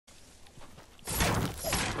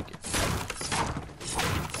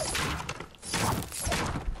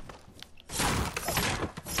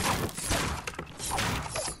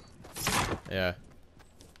Yeah.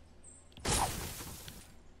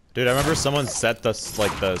 Dude, I remember someone set the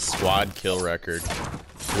squad kill record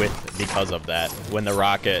because of that. When the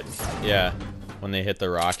rocket, yeah, when they hit the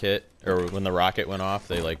rocket, or when the rocket went off,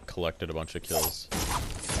 they like collected a bunch of kills.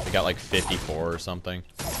 They got like 54 or something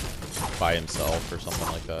by himself or something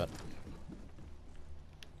like that.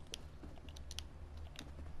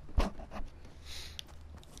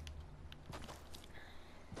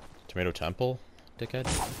 Tomato Temple, dickhead.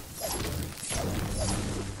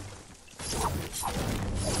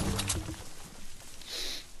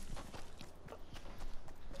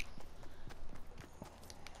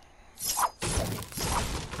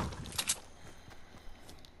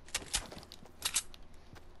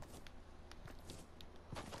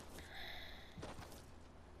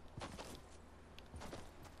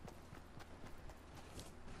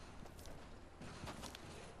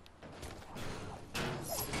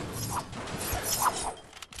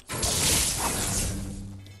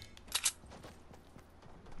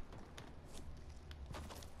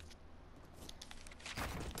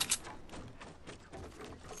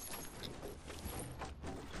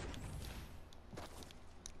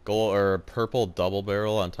 Gold or purple double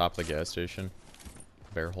barrel on top of the gas station.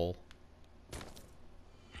 Bear hole.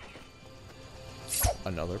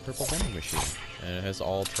 Another purple vending machine. And it has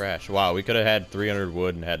all trash. Wow, we could have had 300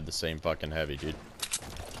 wood and had the same fucking heavy, dude.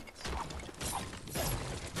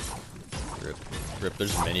 Rip. Rip,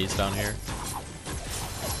 there's minis down here.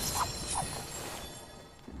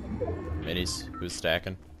 Minis. Who's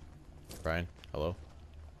stacking? Brian, hello?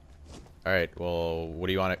 Alright, well, what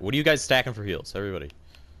do you want? What are you guys stacking for heals? Everybody.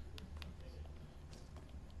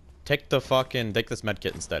 Take this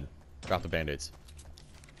medkit instead. Drop the band-aids.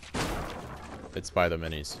 It's by the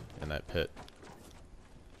minis in that pit.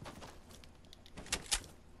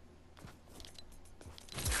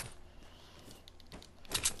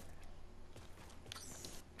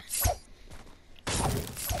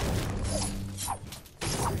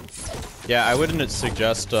 Yeah, I wouldn't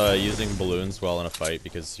suggest using balloons while in a fight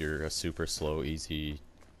because you're a super slow, easy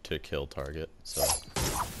to kill target, so.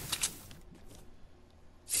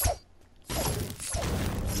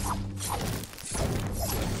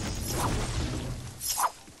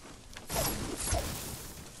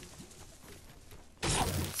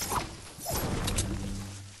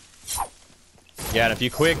 Yeah, and if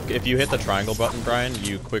you hit the triangle button, Brian,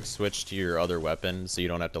 you quick switch to your other weapon, so you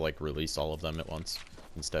don't have to like release all of them at once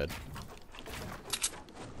instead.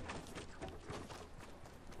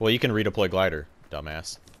 Well, you can redeploy glider,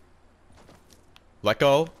 dumbass. Let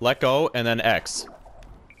go, and then X.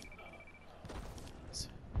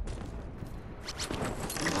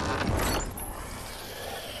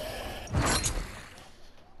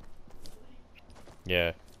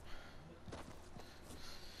 Yeah.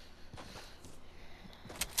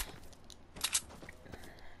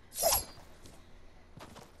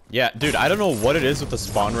 Yeah, dude, I don't know what it is with the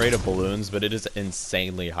spawn rate of balloons, but it is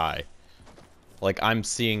insanely high. Like, I'm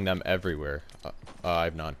seeing them everywhere. I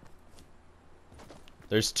have none.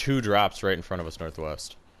 There's 2 drops right in front of us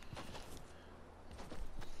northwest.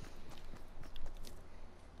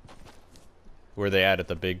 Where they at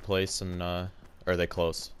the big place and, are they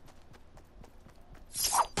close?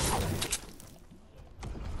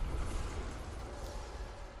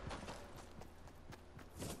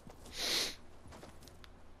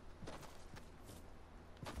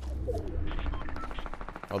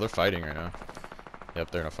 Oh, they're fighting right now.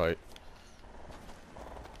 Yep, they're in a fight.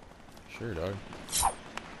 Sure, dog.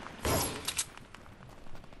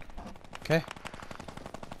 Okay.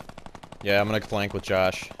 Yeah, I'm gonna flank with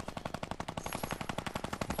Josh.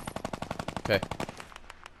 Okay.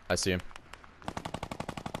 I see him.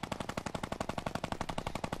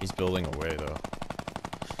 He's building away, though.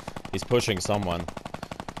 He's pushing someone.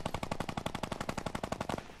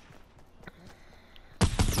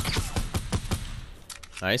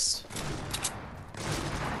 Nice.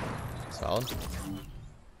 Solid.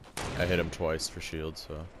 I hit him twice for shield,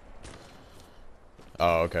 so.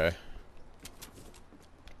 Oh, okay.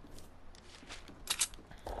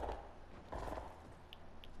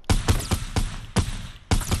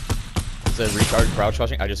 Is that retard crouch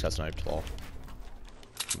watching? I just got sniped. Lol.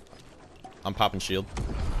 I'm popping shield.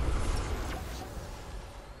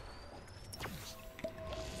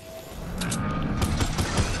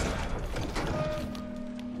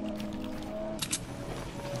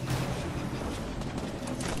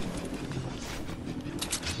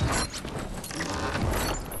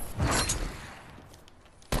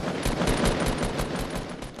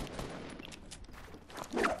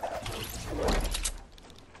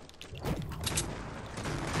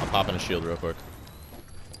 Popping a shield real quick.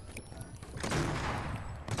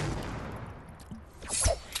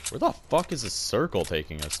 Where the fuck is this circle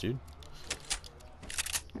taking us, dude?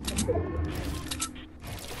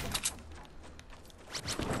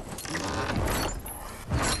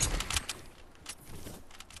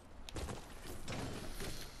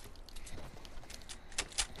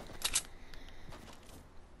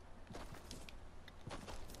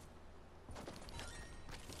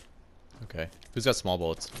 Okay. Who's got small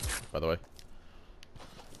bullets, by the way?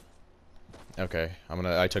 Okay,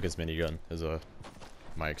 I took his minigun as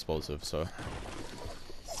my explosive, so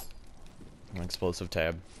an explosive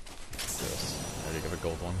tab. Yes. I already got a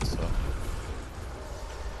gold one, so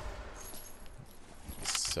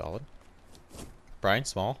solid. Brian,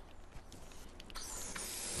 small.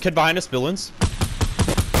 Kid behind us, villains.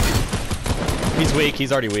 He's weak.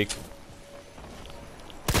 He's already weak.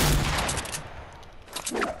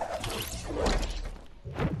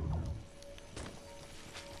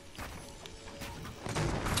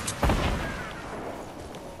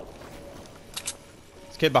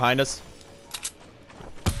 Kid behind us.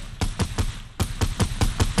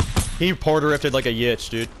 He porter rifted like a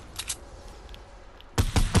yitch, dude.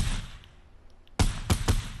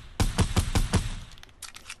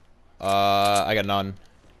 I got none.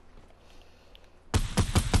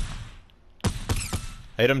 I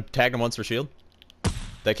hit him, tagged him once for shield.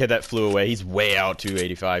 That kid that flew away, he's way out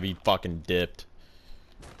 285. He fucking dipped.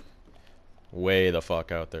 Way the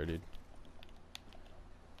fuck out there, dude.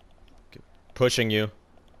 Pushing you.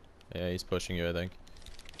 Yeah, he's pushing you, I think.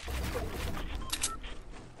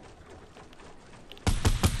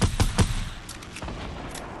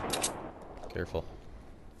 Careful.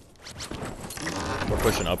 We're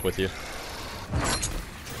pushing up with you.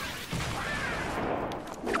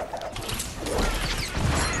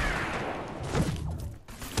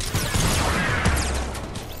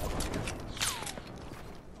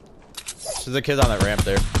 There's a kid on that ramp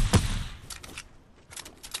there.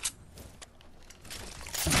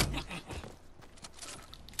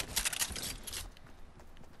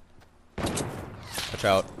 Watch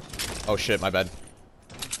out. Oh shit, my bad.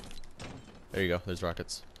 There you go, there's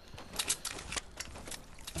rockets.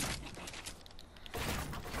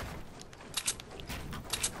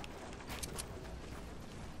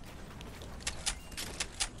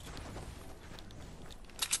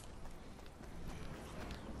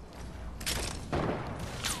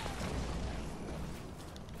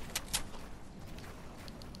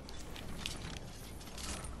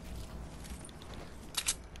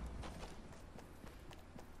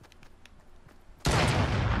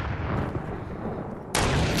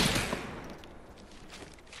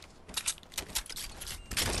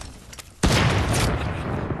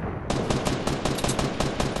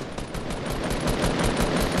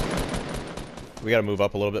 We gotta move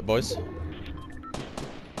up a little bit, boys.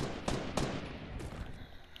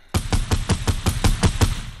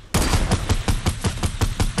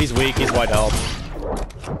 He's weak, he's white health.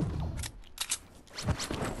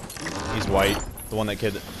 He's white. The one that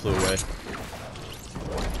kid that flew away.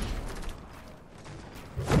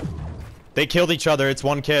 They killed each other, it's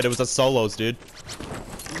one kid, it was a solos, dude.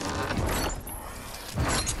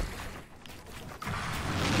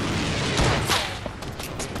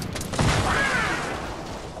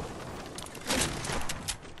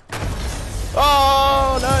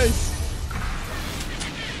 Oh, nice!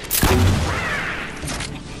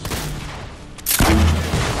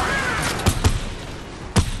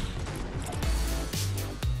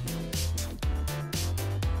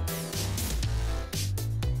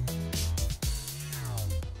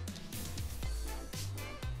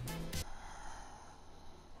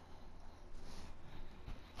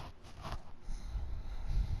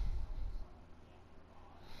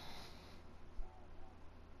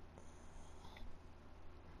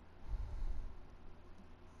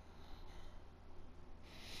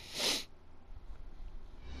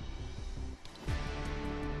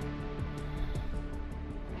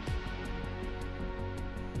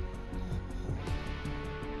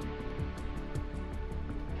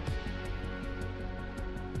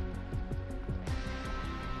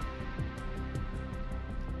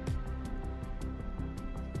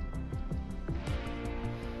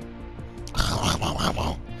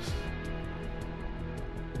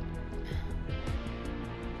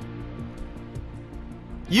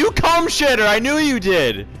 You cum shitter! I knew you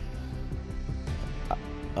did!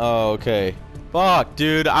 Oh, okay. Fuck,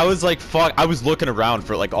 dude. I was like, fuck. I was looking around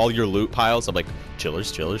for like all your loot piles. I'm like, chillers,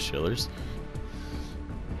 chillers, chillers.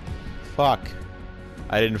 Fuck.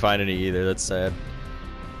 I didn't find any either. That's sad.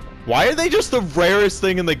 Why are they just the rarest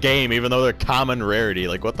thing in the game, even though they're common rarity?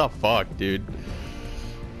 Like, what the fuck, dude?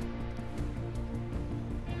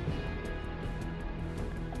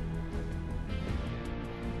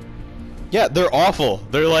 Yeah, they're awful.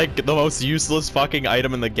 They're like the most useless fucking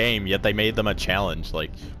item in the game, yet they made them a challenge. Like,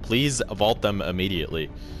 please vault them immediately.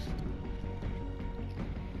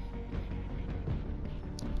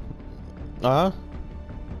 Uh-huh.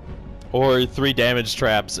 Or 3 damage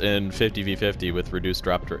traps in 50v50 with reduced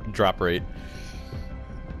drop rate.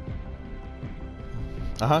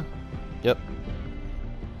 Uh-huh. Yep.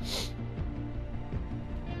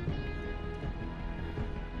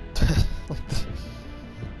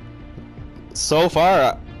 So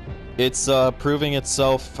far, it's proving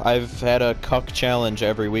itself. I've had a cuck challenge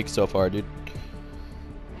every week so far, dude.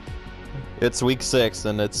 It's week 6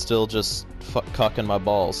 and it's still just cucking my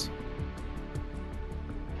balls.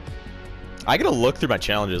 I gotta look through my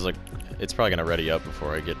challenges, like, it's probably gonna ready up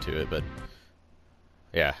before I get to it, but...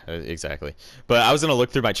 Yeah, exactly. But I was gonna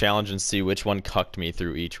look through my challenge and see which one cucked me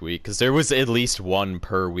through each week, because there was at least one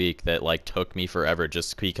per week that, like, took me forever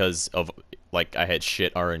just because of, like, I had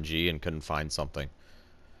shit RNG and couldn't find something.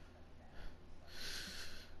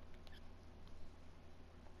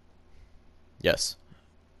 Yes.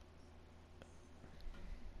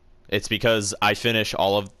 It's because I finish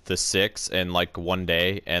all of the 6 in like 1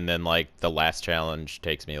 day, and then like the last challenge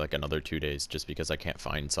takes me like another 2 days just because I can't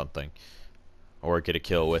find something. Or get a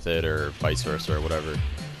kill with it, or vice versa, or whatever.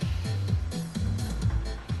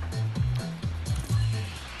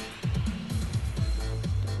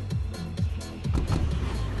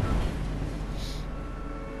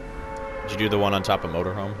 Did you do the one on top of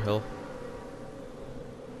Motorhome Hill?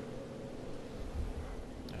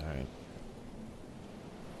 Alright.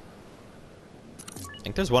 I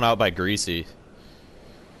think there's one out by Greasy.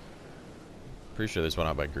 Pretty sure there's one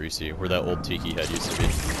out by Greasy, where that old tiki head used to be.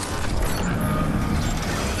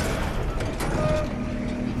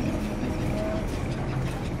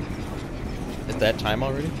 Is that time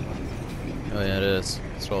already? Oh yeah, it is.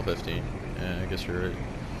 It's 12:15. Yeah, I guess you're right.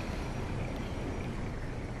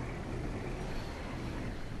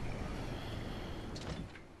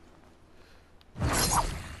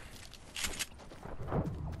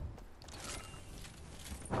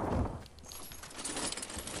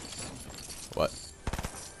 What?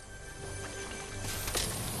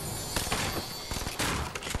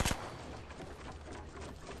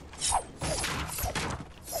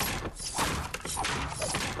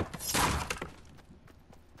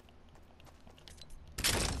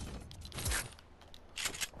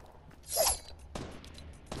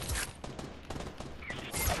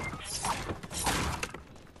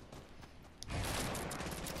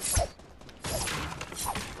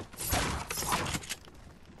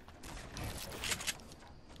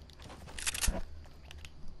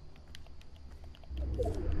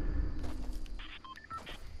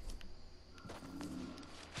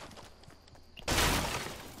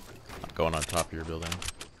 Going on top of your building.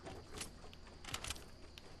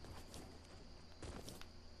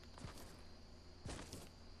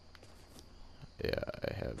 Yeah,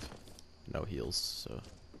 I have no heals, so...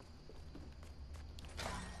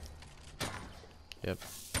 Yep.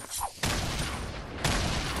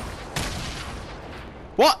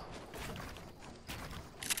 What?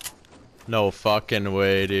 No fucking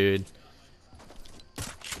way, dude.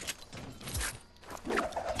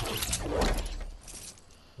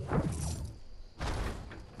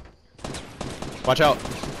 Watch out.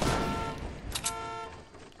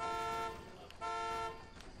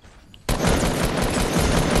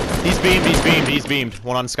 He's beamed, he's beamed, he's beamed.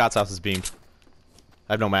 One on Scott's house is beamed.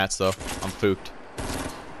 I have no mats though. I'm fooked.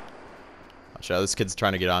 Watch out, this kid's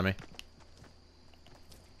trying to get on me.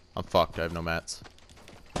 I'm fucked, I have no mats.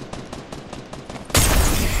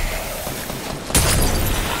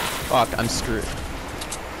 Fuck, I'm screwed.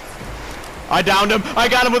 I downed him! I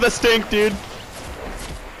got him with a stink, dude!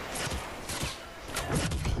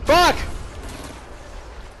 Fuck!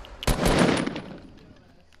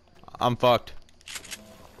 I'm fucked.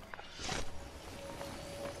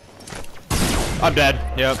 I'm dead.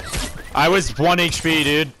 Yep. I was 1 HP,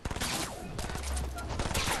 dude.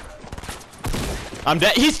 I'm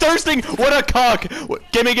dead. He's thirsting! What a cock!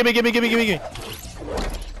 Gimme, gimme, gimme, gimme, gimme, gimme.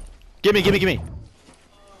 Gimme, gimme, gimme.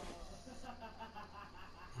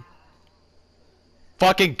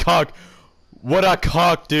 Fucking cock. What a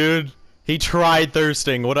cock, dude. He tried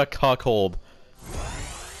thirsting. What a cuckold.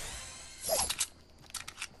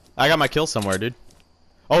 I got my kill somewhere, dude.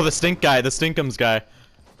 Oh, the stink guy. The stinkums guy.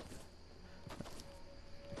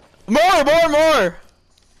 More, more, more!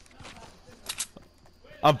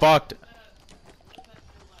 I'm fucked.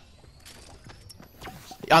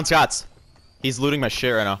 On Scott's. He's looting my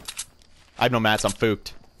shit right now. I have no mats. I'm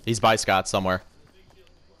fooked. He's by Scott somewhere.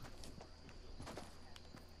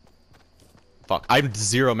 Fuck. I have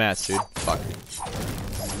 0 mats, dude. Fuck.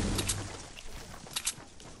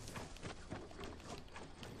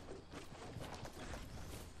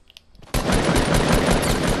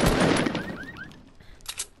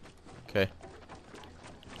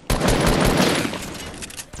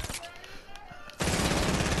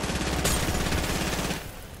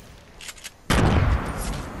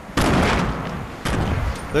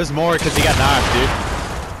 There's more because he got knocked, dude.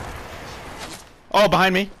 Oh,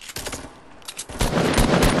 behind me.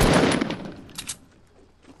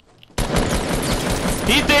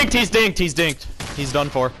 He's dinked, he's dinked, he's dinked. He's done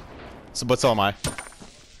for. So, but so am I.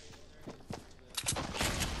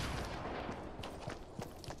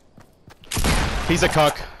 He's a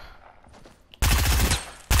cuck.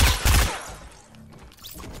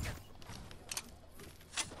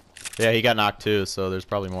 Yeah, he got knocked too, so there's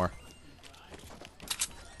probably more.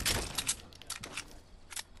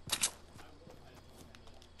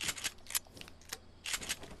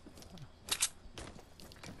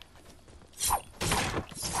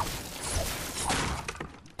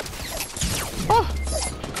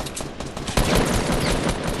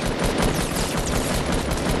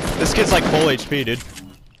 This kid's like full HP, dude.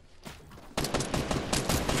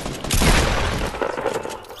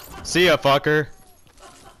 See ya, fucker.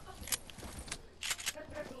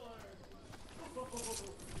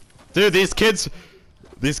 Dude, these kids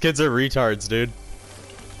are retards, dude.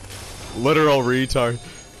 Literal retard.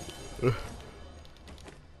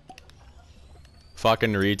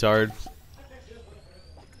 Fucking retard.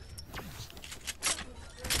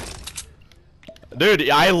 Dude,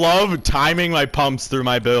 I love timing my pumps through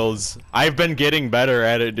my builds. I've been getting better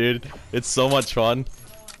at it, dude. It's so much fun.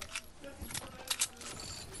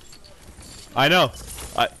 I know.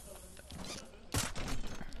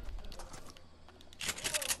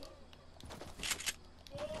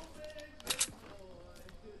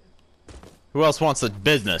 Who else wants the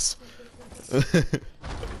business?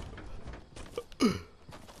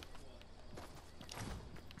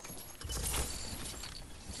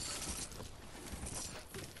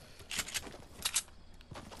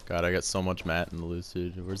 God, I got so much mat in the loose,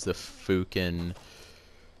 dude. Where's the fucking...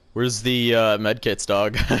 Where's the medkits,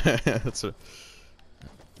 dog? That's what...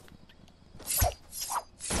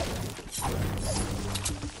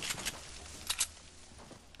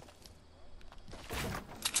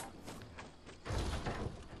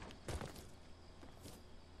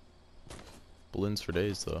 Balloons for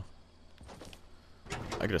days, though.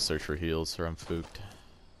 I gotta search for heals or I'm fooked.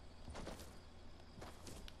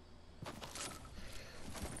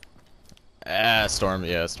 Ah, Storm.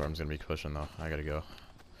 Yeah, Storm's gonna be pushing, though. I gotta go.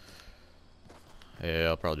 Yeah,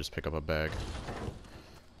 I'll probably just pick up a bag.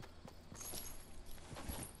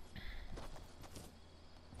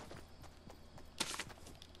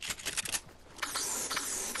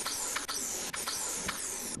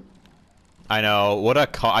 I know. What a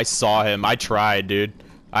I saw him. I tried, dude.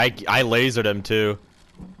 I lasered him too.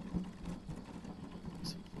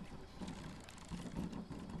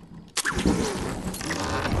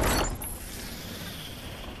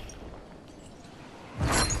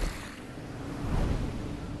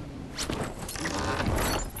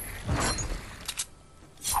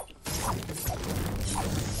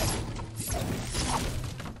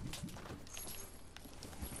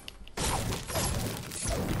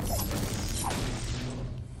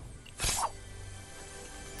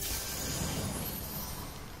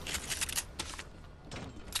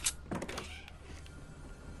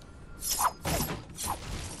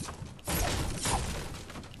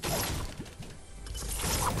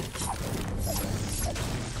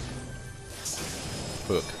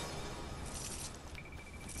 Hook.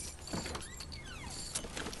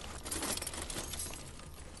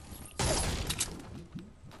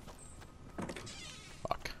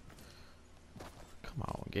 Fuck. Come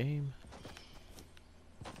on, game.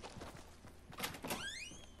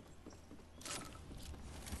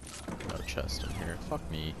 No chest in here. Fuck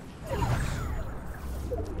me.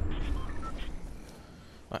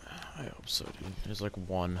 I hope so, dude. There's like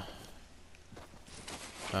one.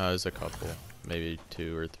 There's a couple. Maybe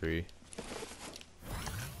 2 or 3.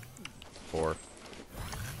 4.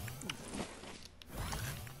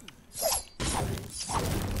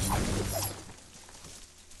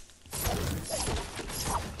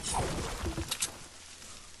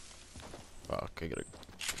 Fuck, I gotta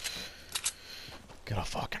get a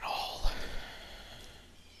fucking haul.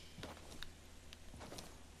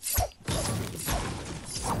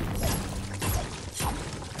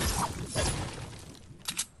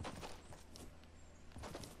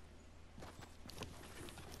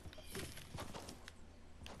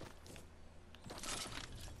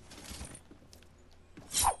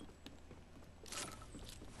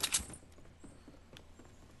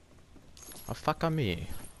 Oh, fuck on me.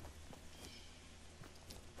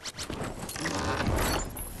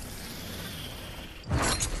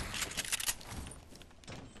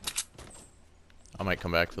 I might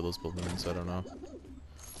come back for those balloons, I don't know.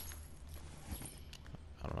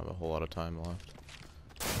 I don't have a whole lot of time left.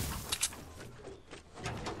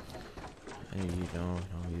 Hey, no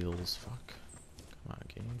heals. Fuck. Come on,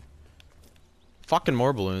 game. Fucking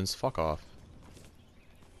more balloons. Fuck off.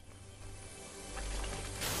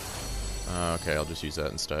 Okay, I'll just use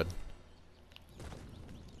that instead.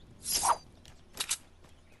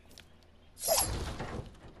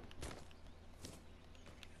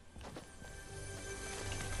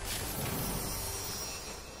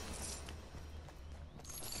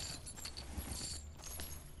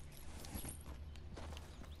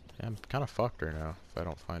 Yeah, I'm kind of fucked right now if I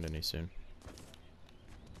don't find any soon.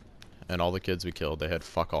 And all the kids we killed, they had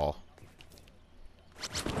fuck all.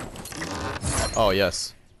 Oh,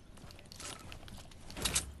 yes.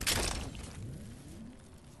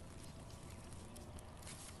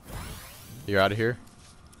 You're out of here?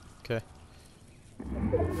 Okay.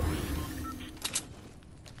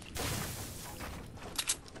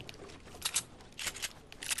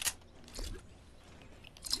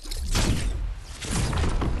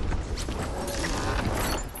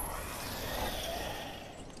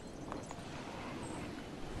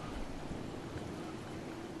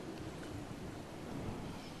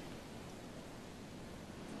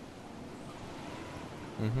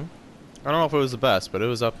 I don't know if it was the best, but it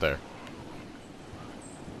was up there.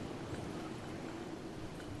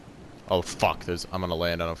 Oh fuck, I'm gonna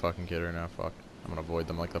land on a fucking kid right now, fuck. I'm gonna avoid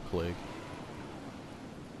them like the plague.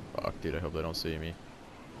 Fuck, dude, I hope they don't see me.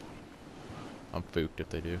 I'm fooked if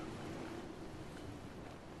they do.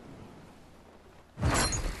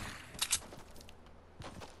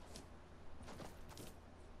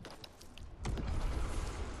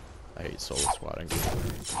 I hate solo squatting.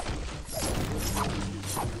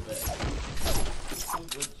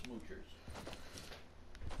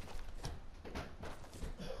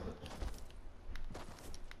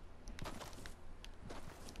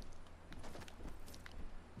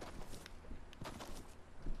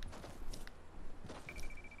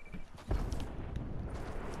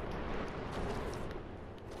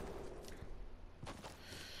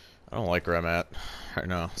 I don't like where I'm at right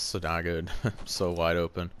now. It's so not good. So wide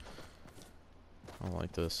open. I don't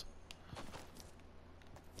like this.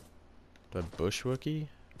 Do I bushwookie?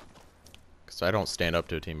 Because I don't stand up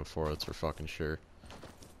to a team before, that's for fucking sure.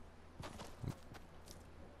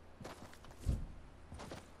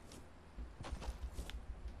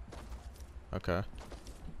 Okay.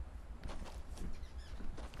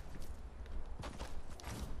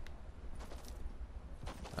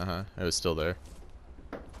 Uh-huh, it was still there.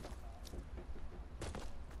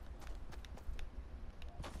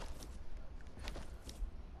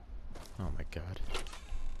 Oh my god.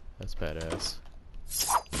 That's badass.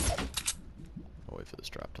 I'll wait for this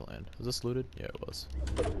drop to land. Was this looted? Yeah, it was.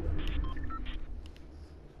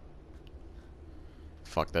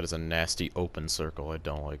 Fuck, that is a nasty open circle. I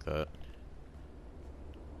don't like that.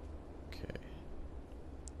 Okay.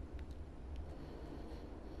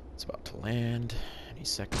 It's about to land. Any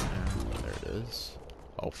second now. There it is.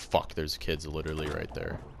 Oh fuck, there's kids literally right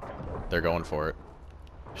there. They're going for it.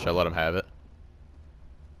 Should I let them have it?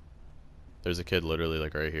 There's a kid literally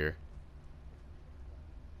like right here.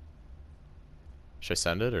 Should I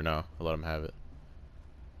send it or no? I'll let him have it.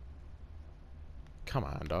 Come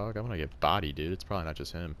on, dog. I'm gonna get bodied, dude. It's probably not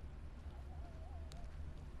just him.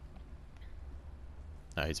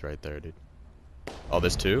 Nah, he's right there, dude. Oh,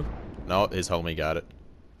 there's two? No, his homie got it.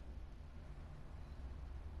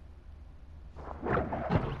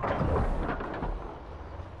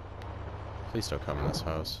 Please don't come in this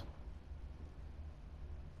house.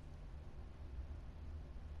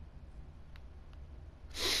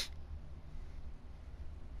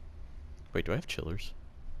 Wait, do I have chillers?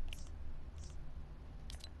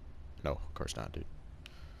 No, of course not, dude.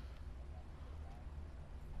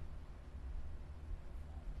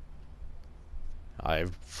 I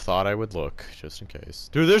thought I would look, just in case.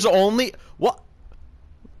 Dude, there's only... What?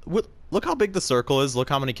 Look how big the circle is. Look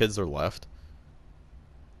how many kids are left.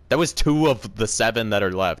 That was 2 of the 7 that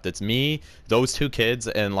are left. It's me, those 2 kids,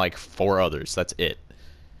 and like 4 others. That's it.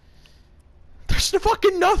 There's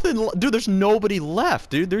fucking nothing. Dude, there's nobody left,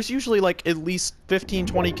 dude. There's usually like at least 15,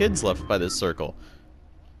 20 kids left by this circle.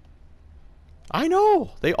 I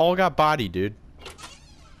know. They all got bodied, dude.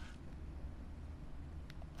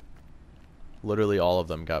 Literally all of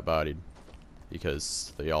them got bodied.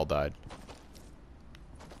 Because they all died.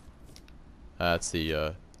 That's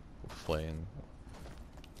the, flame.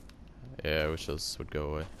 Yeah, I wish those would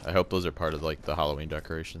go away. I hope those are part of, like, the Halloween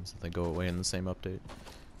decorations. That they go away in the same update.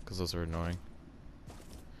 Because those are annoying.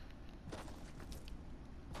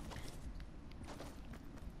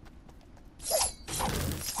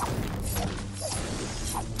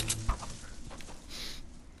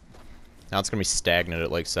 Now it's gonna be stagnant at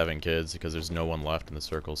like 7 kids because there's no one left and the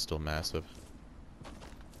circle's still massive.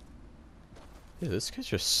 Dude, this guy's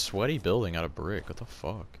just sweaty building out of brick. What the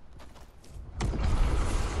fuck?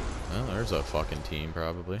 Well, there's a fucking team,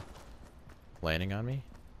 probably. Landing on me?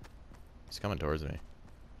 He's coming towards me.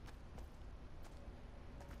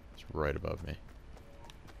 He's right above me.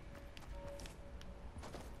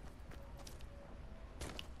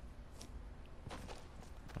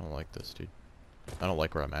 I don't like this, dude. I don't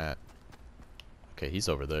like where I'm at. Okay, he's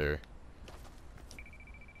over there.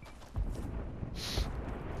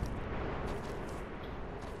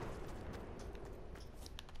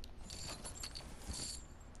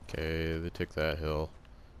 Okay, they took that hill.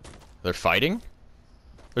 They're fighting?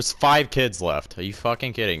 There's 5 kids left. Are you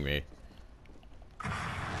fucking kidding me? And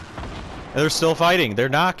they're still fighting. They're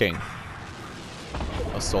knocking.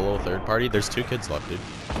 A solo third party? There's 2 kids left, dude.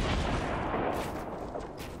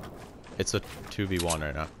 It's a 2v1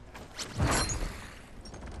 right now.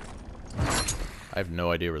 I have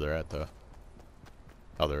no idea where they're at, though.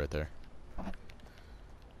 Oh, they're right there. Are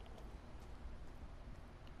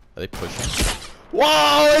they pushing?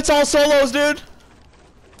 Whoa! It's all solos, dude!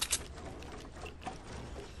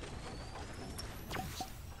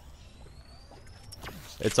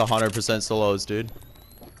 It's 100% solos, dude.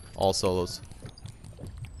 All solos.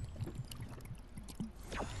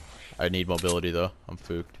 I need mobility, though. I'm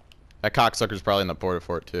fooked. That cocksucker's probably in the porta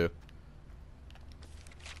fort, too.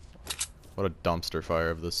 What a dumpster fire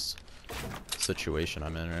of this situation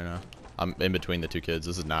I'm in right now. I'm in between the 2 kids.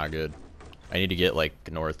 This is not good. I need to get, like,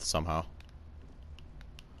 north somehow.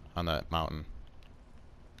 On that mountain.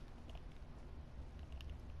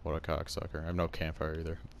 What a cocksucker. I have no campfire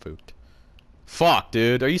either. I'm fooked. Fuck,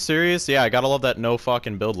 dude. Are you serious? Yeah, I gotta love that no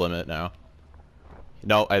fucking build limit now.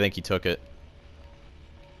 No, I think he took it.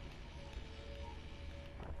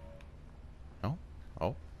 Oh?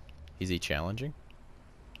 Oh? Is he challenging?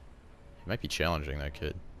 He might be challenging that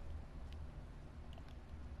kid.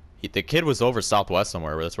 The kid was over southwest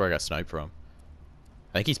somewhere, but that's where I got sniped from.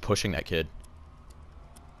 I think he's pushing that kid.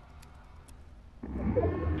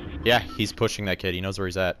 Yeah, he's pushing that kid. He knows where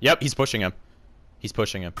he's at. Yep, he's pushing him. He's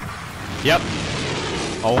pushing him. Yep.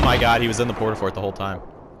 Oh my god, he was in the porta fort the whole time.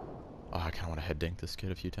 Oh, I kind of want to head dink this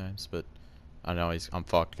kid a few times, but I know I'm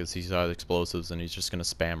fucked because he's got explosives and he's just gonna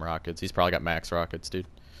spam rockets. He's probably got max rockets, dude.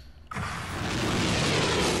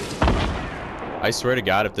 I swear to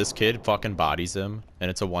God, if this kid fucking bodies him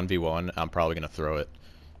and it's a 1v1, I'm probably gonna throw it.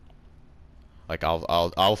 Like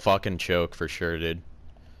I'll fucking choke for sure, dude.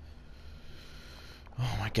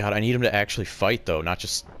 Oh my god, I need him to actually fight though, not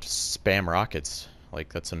just spam rockets.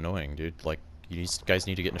 Like that's annoying, dude. Like you guys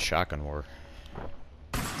need to get in a shotgun war.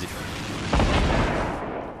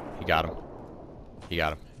 He got him. He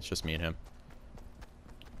got him. It's just me and him.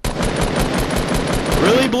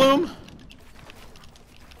 Really, Bloom?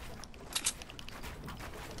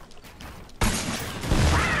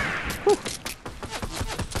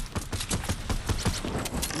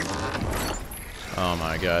 Oh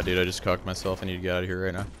my god, dude, I just cocked myself. I need to get out of here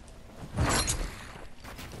right now.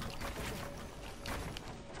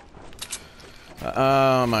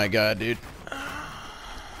 Oh my god, dude.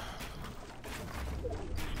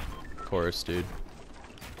 Of course, dude.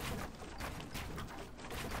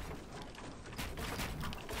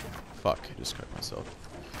 Fuck, I just cocked myself.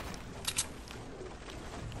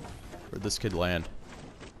 Where'd this kid land?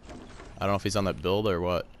 I don't know if he's on that build or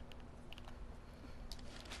what.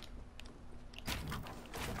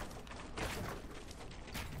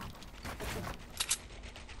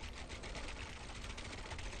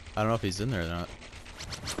 I don't know if he's in there or not.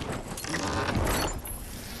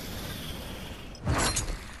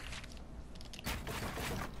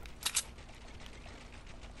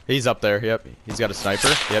 He's up there, yep. He's got a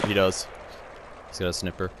sniper. Yep, he does. He's got a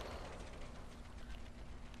sniper.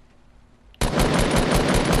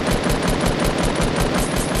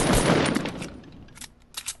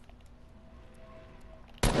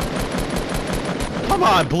 Come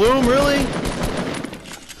on, Bloom, really?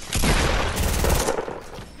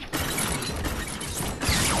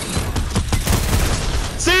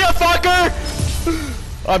 See ya, fucker!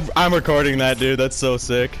 I'm recording that, dude. That's so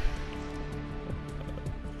sick.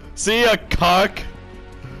 See ya, cock!